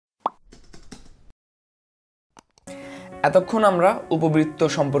এতক্ষণ আমরা উপবৃত্ত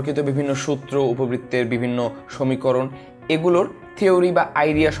সম্পর্কিত বিভিন্ন সূত্র, উপবৃত্তের বিভিন্ন সমীকরণ এগুলোর থিওরি বা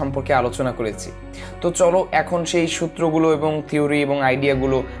আইডিয়া সম্পর্কে আলোচনা করেছি। তো চলো এখন সেই সূত্রগুলো এবং থিওরি এবং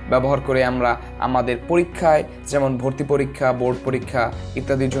আইডিয়াগুলো ব্যবহার করে আমরা আমাদের পরীক্ষায়, যেমন ভর্তি পরীক্ষা, বোর্ড পরীক্ষা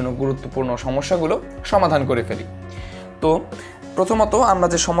ইত্যাদির জন্য গুরুত্বপূর্ণ সমস্যাগুলো সমাধান করে ফেলি। তো প্রথমত আমরা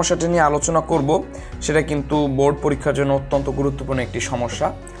যে সমস্যাটি নিয়ে আলোচনা করব সেটা কিন্তু বোর্ড পরীক্ষার জন্য অত্যন্ত গুরুত্বপূর্ণ একটি সমস্যা।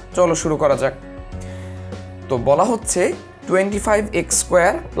 চলো শুরু করা যাক। তো বলা হচ্ছে 25x²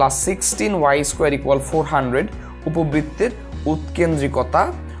 + 16y² = 400 উপবৃত্তের উৎকেন্দ্রিকতা,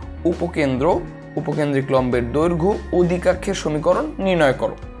 উপকেন্দ্র, উপকেন্দ্রিক লম্বের দৈর্ঘ্য, অধিকাক্ষের সমীকরণ নির্ণয়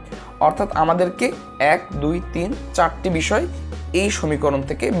করো। অর্থাৎ আমাদেরকে 1, 2, 3, 4টি বিষয় এই সমীকরণ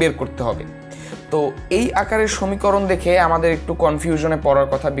থেকে বের করতে হবে। তো এই আকারের সমীকরণ দেখে আমাদের একটু কনফিউশনে পড়ার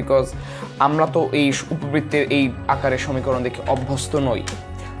কথা, বিকজ আমরা তো এই উপবৃত্তের এই আকারের সমীকরণ দেখে অভ্যস্ত নই।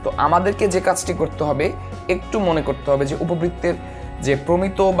 তো আমাদেরকে যে কাজটি করতে হবে, একটু মনে করতে হবে যে উপবৃত্তের যে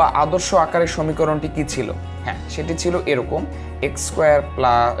প্রমিত বা আদর্শ আকারের সমীকরণটি কি ছিল। হ্যাঁ, সেটি ছিল এরকম: x² /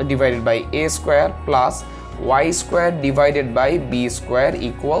 a² + y² / b²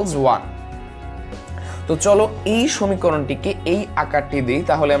 = 1। তো চলো এই সমীকরণটিকে এই আকারটি দিই,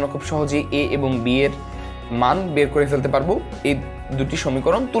 তাহলে আমরা খুব সহজেই a এবং b এর মান বের করে ফেলতে পারবো এই দুটি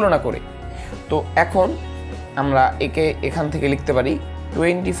সমীকরণ তুলনা করে। তো এখন আমরা একে এখান থেকে লিখতে পারি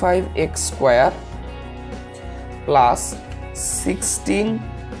 25x² +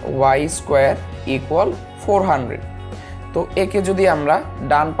 16y² = 400। তো একে যদি আমরা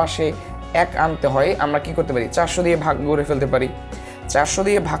ডান পাশে 1 আনতে হয়, আমরা কি করতে পারি? 400 দিয়ে ভাগ করে ফেলতে পারি। 400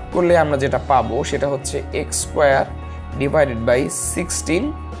 দিয়ে ভাগ করলে আমরা যেটা পাবো সেটা হচ্ছে x² / 16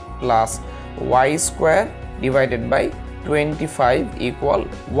 + y² / 25 =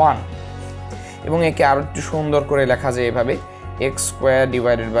 1। এবং একে আরো একটু সুন্দর করে লেখা যায় এভাবে: x² /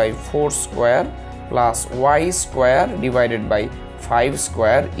 4² + y² /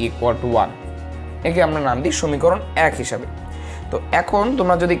 5² = 1। একে আমরা নাম দিই সমীকরণ 1 হিসাবে। তো এখন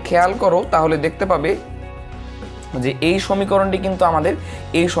তোমরা যদি খেয়াল করো তাহলে দেখতে পাবে যে এই সমীকরণটি কিন্তু আমাদের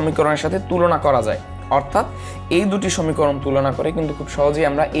এই সমীকরণের সাথে তুলনা করা যায়। অর্থাৎ এই দুটি সমীকরণ তুলনা করে কিন্তু খুব সহজেই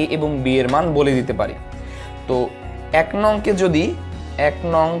আমরা a এবং b এর মান বলে দিতে পারি। তো 1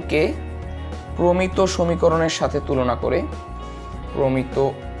 নংকে প্রমিত সমীকরণের সাথে তুলনা করে, প্রমিত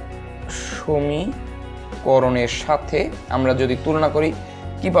সমীকরণের সাথে আমরা যদি তুলনা করি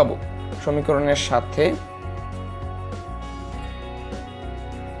কি পাবো? সমীকরণের সাথে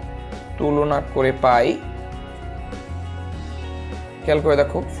তুলনা করে পাই, খেয়াল করে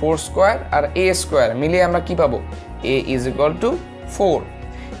দেখো, 4² আর a² মিলিয়ে আমরা কি পাবো? a = 4।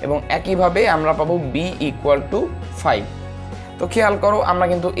 এবং একইভাবে আমরা পাবো b = 5। তো খেয়াল করো আমরা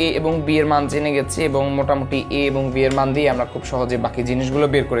কিন্তু a এবং b এর মান জেনে গেছি, এবং মোটামুটি a এবং b এর মান দিয়ে আমরা খুব সহজে বাকি জিনিসগুলো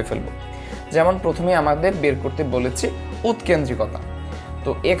বের করে ফেলবো। যেমন প্রথমে আমাদের বের করতে বলেছে উৎকেন্দ্রিকতা।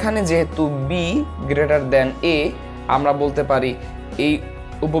 তো এখানে যেহেতু b > a, আমরা বলতে পারি এই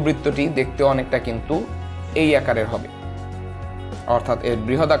উপবৃত্তটি দেখতে অনেকটা কিন্তু এই আকারের হবে, অর্থাৎ এর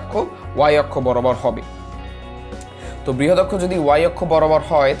বৃহদাক্ষ y অক্ষ বরাবর হবে। তো বৃহদাক্ষ যদি y অক্ষ বরাবর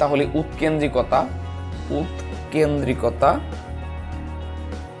হয় তাহলে উৎকেন্দ্রিকতা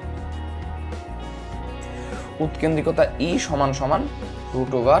E =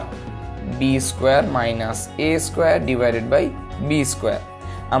 √b² - a² / b²।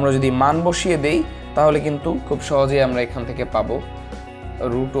 আমরা যদি মান বসিয়ে দেই তাহলে কিন্তু খুব সহজেই আমরা এখান থেকে পাবো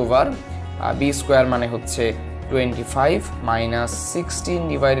 √b² মানে হচ্ছে 25 - 16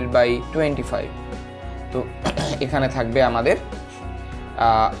 / 25। তো এখানে থাকবে আমাদের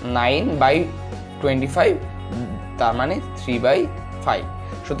 9/25, তার মানে 3/5।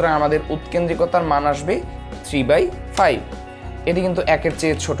 সুতরাং আমাদের উৎকেন্দ্রিকতার মান আসবে 3/5। এটি কিন্তু 1-এর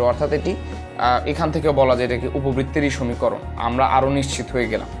চেয়ে ছোট, অর্থাৎ এটি এখান থেকে বলা যায় এটাকে উপবৃত্তেরই সমীকরণ। আমরা আরো নিশ্চিত হয়ে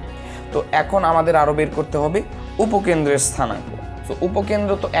গেলাম। তো এখন আমাদের আরো বের করতে হবে উপকেন্দ্রের স্থানাঙ্ক। তো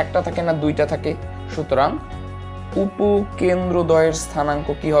উপকেন্দ্র তো একটা থাকে না, দুইটা থাকে। সুতরাং উপকেন্দ্রদ্বয়ের স্থানাঙ্ক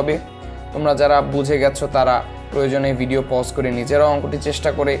কি হবে? তোমরা যারা বুঝে গেছো তারা প্রয়োজনে ভিডিও পজ করে নিজেরাও অঙ্কটি চেষ্টা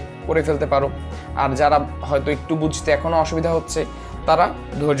করে ফেলতে পারো। আর যারা হয়তো একটু বুঝতে এখনো অসুবিধা হচ্ছে তারা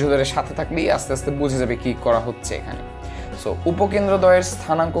ধৈর্য ধরে সাথে থাকলেই আস্তে আস্তে বুঝে যাবে কি করা হচ্ছে এখানে। সো উপকেন্দ্রদ্বয়ের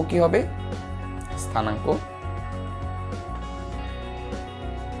স্থানাঙ্ক কি হবে?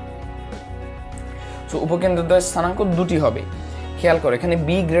 উপকেন্দ্রদ্বয়ের স্থানাঙ্ক দুটি হবে। খেয়াল করো, এখানে b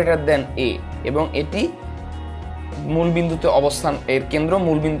 > a, এবং এটি মূলবিন্দুতে অবস্থান, এর কেন্দ্র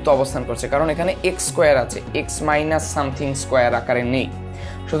মূলবিন্দুতে অবস্থান করছে, কারণ এখানে x² আছে, x - something স্কয়ার আকারে নেই।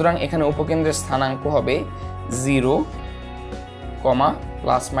 সুতরাং এখানে উপকেন্দ্রের স্থানাঙ্ক হবে 0, ±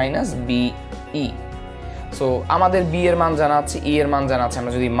 be। সো আমাদের বি এর মান জানা আছে, ই এর মান জানা আছে।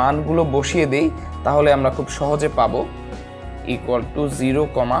 আমরা যদি মানগুলো বসিয়ে দেই তাহলে আমরা খুব সহজে পাবো equal to 0,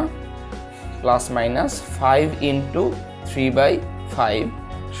 plus minus 5 into 3/5।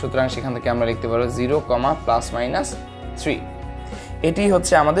 সুতরাং সেখান থেকে আমরা লিখতে পারবো 0, প্লাস মাইনাস 3। এটি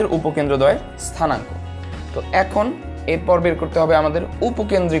হচ্ছে আমাদের উপকেন্দ্রদ্বয়ের স্থানাঙ্ক। তো এখন এরপর বের করতে হবে আমাদের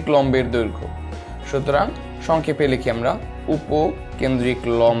উপকেন্দ্রিক লম্বের দৈর্ঘ্য। সুতরাং সংক্ষেপে লিখি আমরা উপকেন্দ্রিক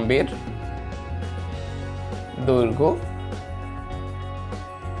লম্বের দৈর্ঘ্য।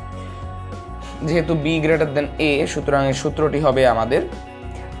 যেহেতু বি গ্রেটার দেন এ, সুতরাং এই সূত্রটি হবে আমাদের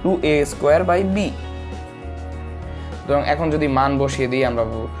 2a² b। সুতরাং এখন যদি মান বসিয়ে দিই আমরা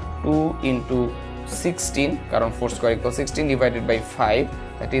পাবো 2 ইন্টু 16, কারণ 4² = 16 ডিভাইডেড বাই 5,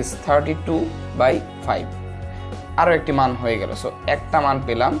 দ্যাট ইজ 32/5। আরও একটি মান হয়ে গেল। সো একটা মান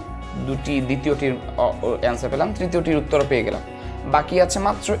পেলাম, দ্বিতীয়টির অ্যান্সার পেলাম, তৃতীয়টির উত্তর পেয়ে গেলাম। বাকি আছে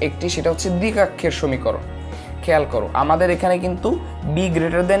মাত্র একটি, সেটা হচ্ছে দ্বিকাক্ষের সমীকরণ। খেয়াল করো, আমাদের এখানে কিন্তু বি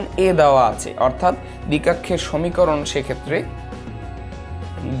গ্রেটার দেন এ দেওয়া আছে, অর্থাৎ দ্বিকাক্ষের সমীকরণ। সেক্ষেত্রে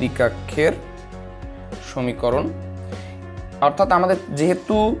দ্বিকাক্ষের সমীকরণ অর্থাৎ আমাদের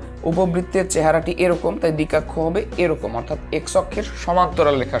যেহেতু উপবৃত্তের চেহারাটি এরকম, তাই দ্বিকাক্ষ হবে এরকম, অর্থাৎ এক্স অক্ষের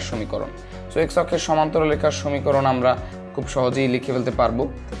সমান্তরাল রেখার সমীকরণ। সো এক্স অক্ষের সমান্তরাল রেখার সমীকরণ আমরা খুব সহজেই লিখে ফেলতে পারবো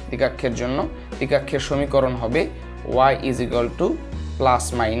দ্বিকাক্ষের জন্য। দ্বিকাক্ষের সমীকরণ হবে y = প্লাস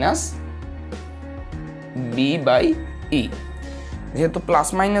মাইনাস b/e। যেহেতু প্লাস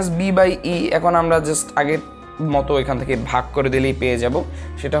মাইনাস b/e, এখন আমরা জাস্ট আগের মতো এখান থেকে ভাগ করে দিলেই পেয়ে যাব।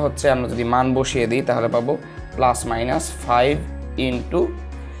 সেটা হচ্ছে আমরা যদি মান বসিয়ে দিই তাহলে পাবো plus minus 5 into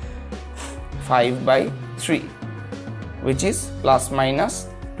 5/3, which is plus minus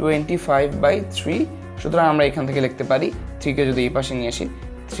 25/3। সুতরাং আমরা এখান থেকে লিখতে পারি 3 কে যদি এই পাশে নিয়ে আসি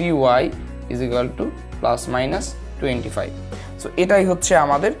 3y = প্লাস মাইনাস 25। সো এটাই হচ্ছে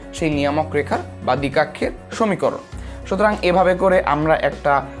আমাদের সেই নিয়ামক রেখার বা দ্বিকাক্ষের সমীকরণ। সুতরাং এভাবে করে আমরা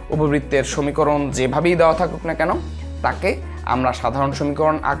একটা উপবৃত্তের সমীকরণ যেভাবেই দেওয়া থাকুক না কেন, তাকে আমরা সাধারণ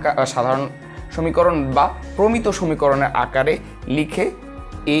সমীকরণ বা প্রমিত সমীকরণের আকারে লিখে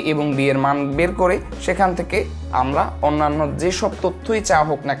এ এবং বি এর মান বের করে সেখান থেকে আমরা অন্যান্য যেসব তথ্যই চাওয়া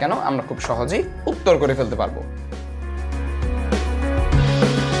হোক না কেন আমরা খুব সহজেই উত্তর করে ফেলতে পারবো।